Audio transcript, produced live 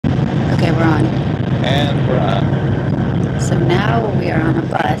We're on. So now we are on a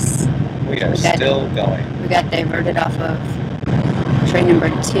bus. We are still going. We got diverted off of train number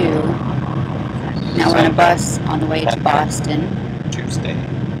 2. Now we're on a bus on the way to Boston. Tuesday.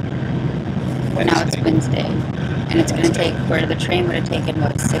 Now it's Wednesday. And it's going to take, where the train would have taken,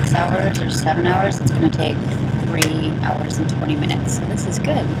 6 hours or 7 hours? It's going to take 3 hours and 20 minutes. So this is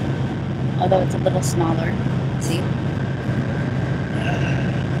good. Although it's a little smaller. See?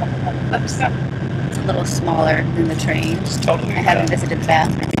 Oops. It's a little smaller than the train. It's totally. I haven't visited the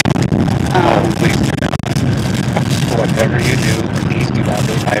bathroom. Please do not. Whatever you do, please do not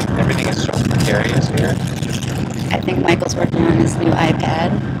do. Everything is so precarious here. I think Michael's working on his new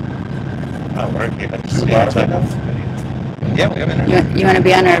iPad. I'm working. Yeah, we have internet. You want to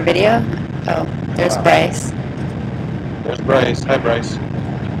be on our video? Oh, there's Bryce. There's Bryce. Hi, Bryce.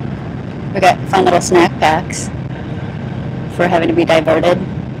 We got fun little snack packs for having to be diverted.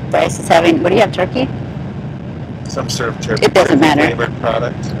 Bryce is having, what do you have, turkey? Some sort of turkey. It doesn't matter. Flavored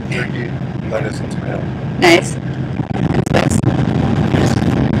product. Turkey, lettuce, and tomato. Nice.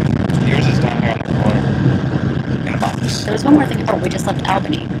 Yours is down here on the corner. In a box. There was one more thing. Oh, we just left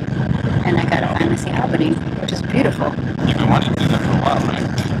Albany. And I got to finally see Albany, which is beautiful. You've been wanting to do that for a while,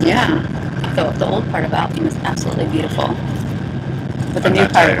 right? Yeah. The old part of Albany was absolutely beautiful. But the new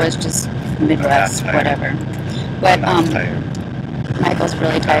part was just Midwest, whatever. But Michael's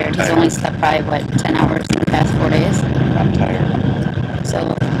really tired. He's only slept probably, 10 hours in the past 4 days? I'm tired.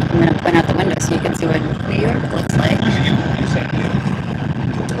 So I'm going to point out the window so you can see what New York looks like.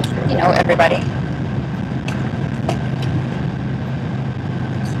 You know, everybody.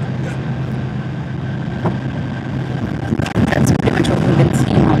 That's pretty much what we've been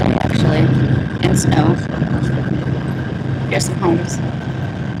seeing all day, actually. And snow. Here's some homes.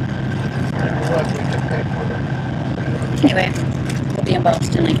 Anyway, we'll be in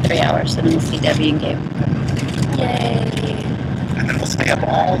Boston in 3 hours, so then we'll see Debbie and Gabe. Yay! And then we'll stay up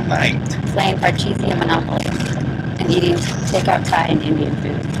all night. Playing Parcheesi and Monopoly. And eating takeout Thai and Indian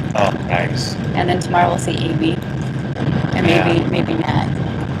food. Oh, nice. And then tomorrow we'll see A.B. And maybe Nat.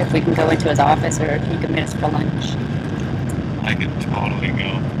 If we can go into his office or if he can meet us for lunch. I could totally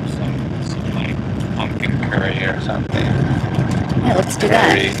go for some like pumpkin curry or something. Yeah, let's do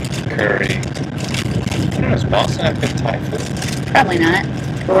that. Curry. Does Boston have good Thai food? Probably not.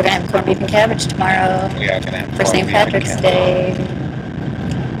 But we're going to have corned beef and cabbage tomorrow. We are going to have for St. Patrick's Day.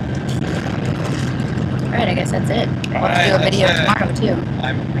 Alright, I guess that's it. We'll do a video tomorrow, too.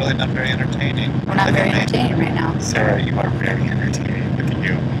 I'm really not very entertaining. We're not very entertaining right now. Sarah, you are very entertaining. Look at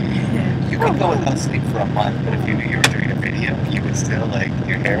you. You could go without sleep for a month, but if you knew you were doing a video, you would still,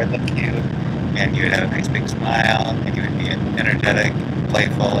 your hair would look cute, and you would have a nice big smile, and you would be energetic,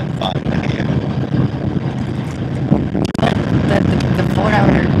 playful, and fun. Look at you. The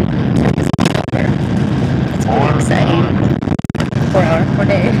 4-hour trip is over. It's pretty exciting. 4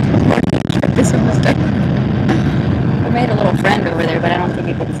 day trip is almost done. We made a little friend over there, but I don't think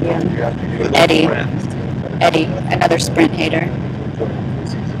you can see him. Eddie, another Sprint hater.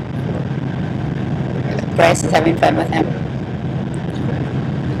 Bryce is having fun with him.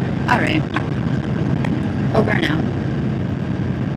 Alright. Over now.